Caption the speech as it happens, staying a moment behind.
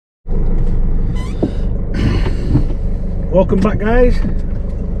Welcome back, guys.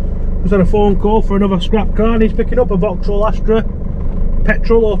 Just had a phone call for another scrap car and he's picking up a Vauxhall Astra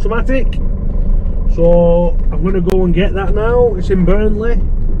petrol automatic. So I'm going to go and get that now. It's in Burnley.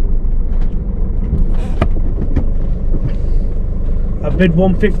 I bid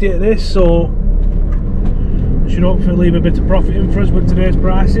 150 at this, so I should hopefully leave a bit of profit in for us with today's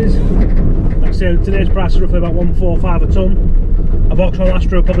prices. Like I say, today's price is roughly about 145 a tonne. A Vauxhall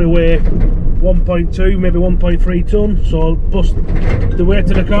Astra will probably weigh 1.2, maybe 1.3 tonne. So plus the weight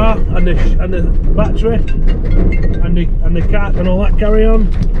of the car and the battery and the cat and all that carry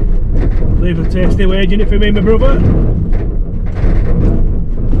on. Leave a tasty wage in it for me and my brother.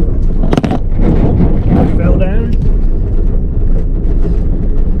 Fell down.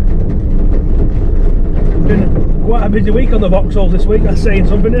 It's been quite a busy week on the Vauxhalls this week. That's saying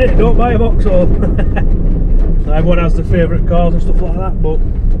something, isn't it? Don't buy a Vauxhall. Everyone has their favourite cars and stuff like that, but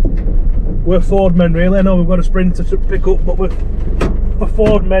we're Ford men really. I know we've got a Sprinter to pick up, but we're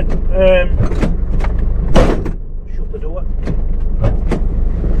Ford men. Shut the door.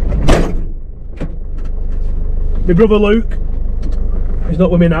 My brother Luke, he's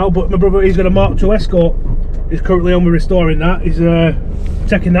not with me now, but my brother, he's got a Mark II Escort. He's currently on with restoring that. He's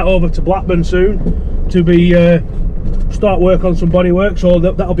taking that over to Blackburn soon to be start work on some bodywork, so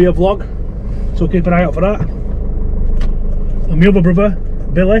that'll be a vlog. So keep an eye out for that. And my other brother,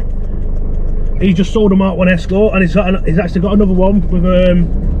 Billy, he just sold a Mark I Escort and he's actually got another one with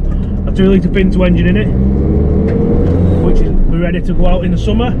a 2 litre Pinto engine in it, which is ready to go out in the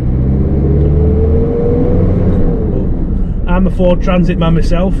summer. I'm a Ford Transit man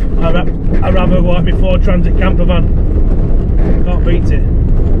myself. I'd rather go out my Ford Transit camper van. Can't beat it.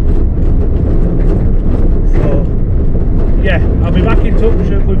 So yeah, I'll be back in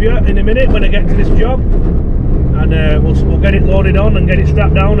touch with you in a minute when I get to this job, and we'll get it loaded on and get it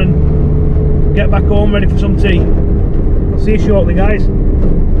strapped down and get back home ready for some tea. I'll see you shortly, guys.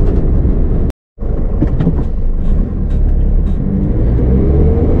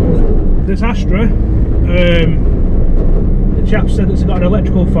 This Astra, the chap said it's got an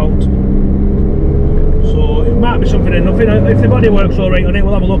electrical fault, so it might be something and nothing. If the body works alright on it,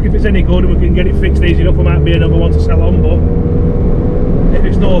 we'll have a look. If it's any good and we can get it fixed easy enough, there might be another one to sell on, but if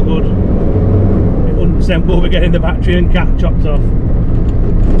it's no good, it 100% will be getting the battery and cat chopped off.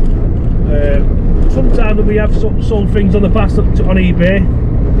 Sometimes when we have sold things on the past on eBay,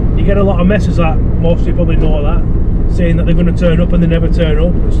 you get a lot of messes that most of you probably know that, saying that they're going to turn up and they never turn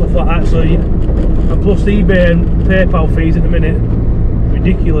up and stuff like that. So and plus the eBay and PayPal fees at the minute,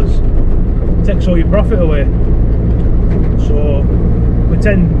 ridiculous. It takes all your profit away. So we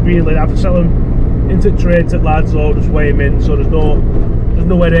tend really to have to sell them into trades at lads or just weigh them in, so there's no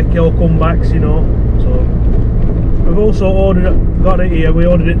headache or comebacks, you know. So we've also got it here. We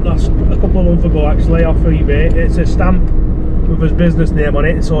ordered it a couple of months ago actually off eBay. It's a stamp with his business name on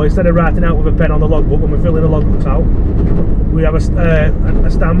it, so instead of writing out with a pen on the logbook when we're filling the logbooks out, we have a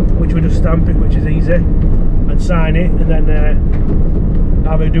stamp which we just stamp it, which is easy, and sign it, and then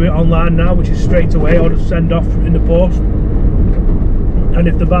either do it online now, which is straight away, or just send off in the post. And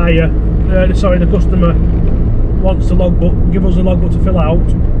if the buyer, the customer wants the logbook, give us a logbook to fill out,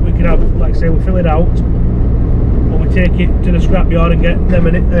 we can have, like I say, we fill it out and we take it to the scrapyard and get them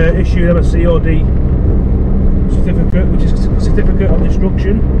issue them a COD certificate, which is a certificate of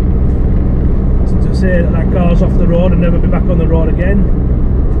destruction, to say that that car's off the road and never be back on the road again.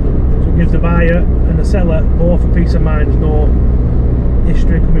 So it gives the buyer and the seller both a peace of mind. There's no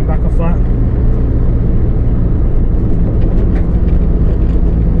history coming back off that.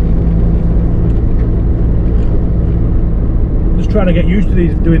 I'm just trying to get used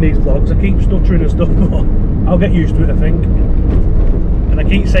to doing these vlogs. I keep stuttering and stuff, but I'll get used to it, I think. And I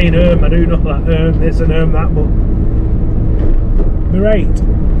keep saying I do know that this and that, but they're right.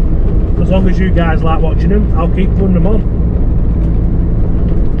 As long as you guys like watching them, I'll keep putting them on.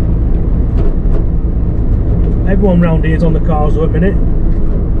 Everyone round here is on the cars though at the minute.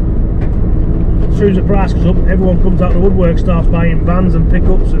 As soon as the price goes up, everyone comes out of the woodwork, starts buying vans and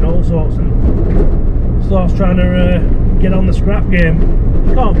pickups and all sorts, and starts trying to get on the scrap game.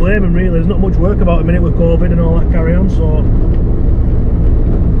 You can't blame them really. There's not much work about at the minute with COVID and all that carry on, so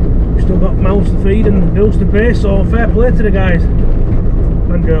we've still got mouths to feed and bills to pay, so fair play to the guys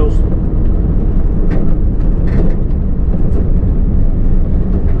and girls.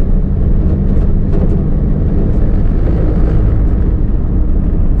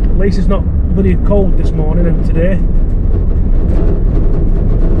 At least it's not bloody cold this morning and today.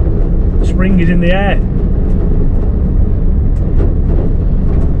 Spring is in the air.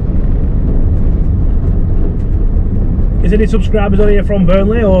 Is any subscribers on here from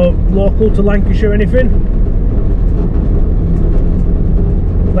Burnley or local to Lancashire or anything?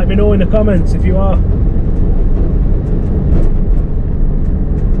 Let me know in the comments if you are.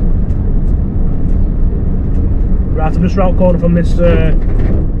 Right, I'm just round corner from this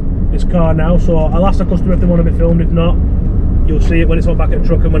this car now, so I'll ask the customer if they want to be filmed. If not, you'll see it when it's on back at the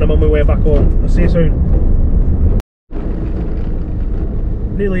truck and when I'm on my way back home. I'll see you soon.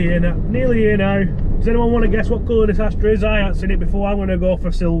 Nearly here now. Nearly here now. Does anyone want to guess what colour this Astra is? I haven't seen it before. I'm going to go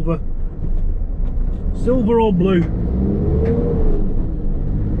for silver. Silver or blue?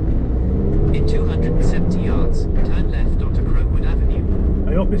 In 270 yards, turn left onto Crowwood Avenue.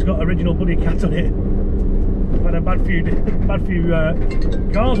 I hope it's got original bloody cat on it. I've had a bad few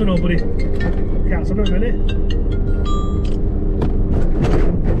cars with no bloody cats on them, innit?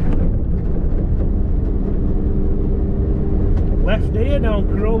 Left here down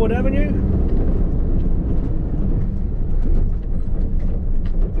Crowwood Avenue.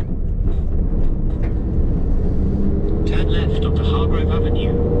 Turn left onto Hargrove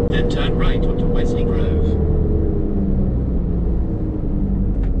Avenue, then turn right onto Wesley Grove.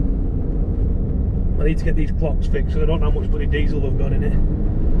 I need to get these clocks fixed so I don't know how much bloody diesel they've got in it.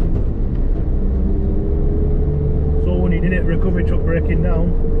 So when you did it, recovery truck breaking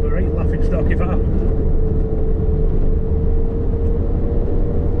down, we're right laughing stock if that happened.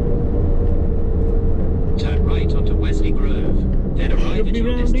 Turn right onto Wesley Grove, then arrive at your Should be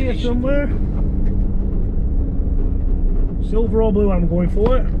around here somewhere. Silver or blue, I'm going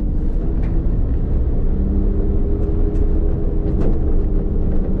for it.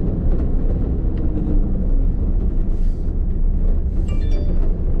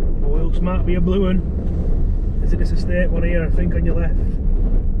 Oh, it looks might be a blue one. Is it this estate one here, I think, on your left?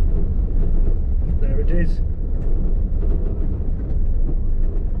 There it is.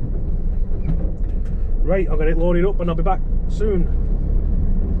 Right, I'll get it loaded up and I'll be back soon.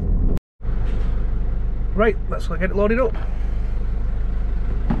 Right, let's get it loaded up.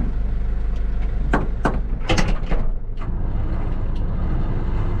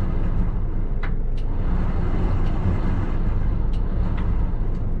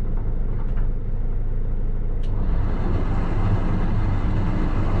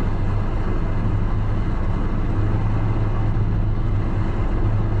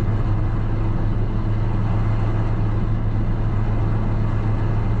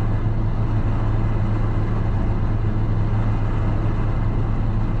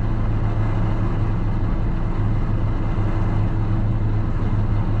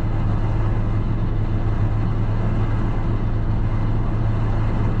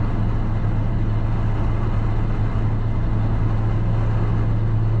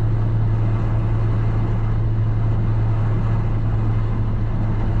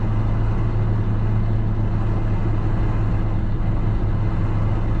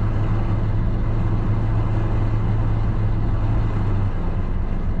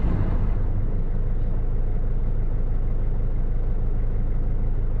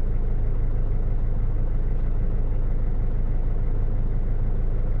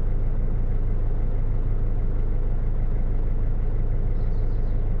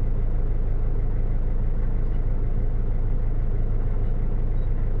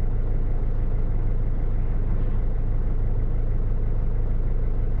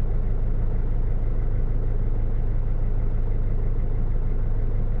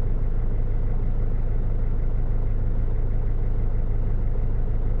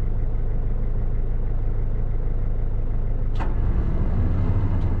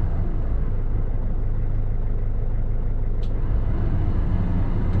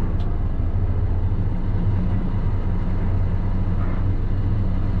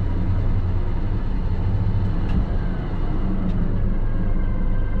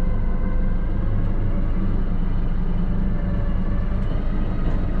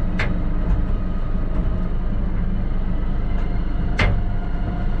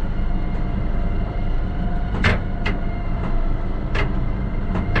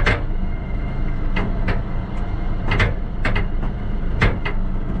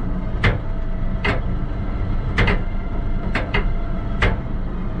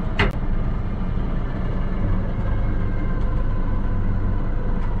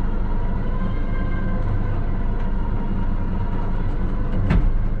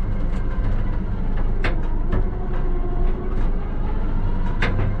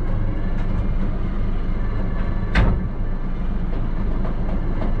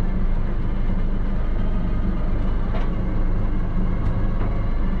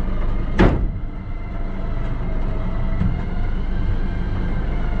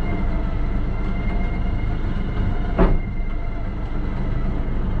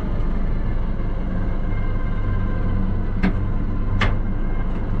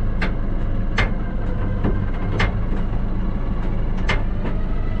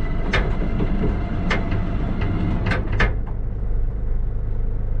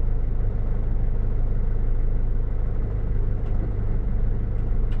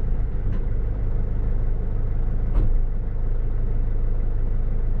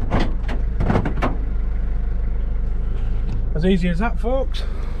 As easy as that, folks.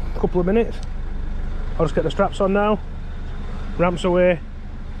 A couple of minutes. I'll just get the straps on now. Ramps away.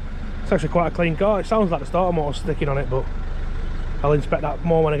 It's actually quite a clean car. It sounds like the starter motor's sticking on it, but I'll inspect that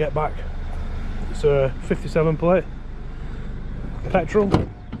more when I get back. It's a 57 plate. Petrol.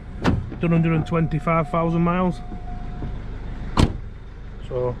 Done 125,000 miles.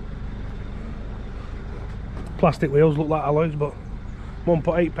 So plastic wheels look like alloys, but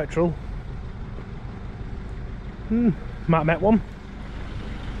 1.8 petrol. Might have met one.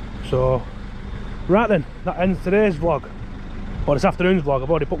 So right then, that ends today's vlog, or this afternoon's vlog. I've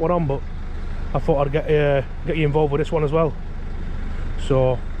already put one on, but I thought I'd get you involved with this one as well.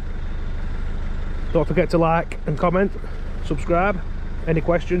 So don't forget to like and comment, subscribe. Any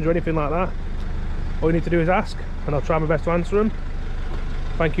questions or anything like that, all you need to do is ask, and I'll try my best to answer them.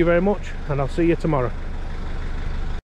 Thank you very much, and I'll see you tomorrow.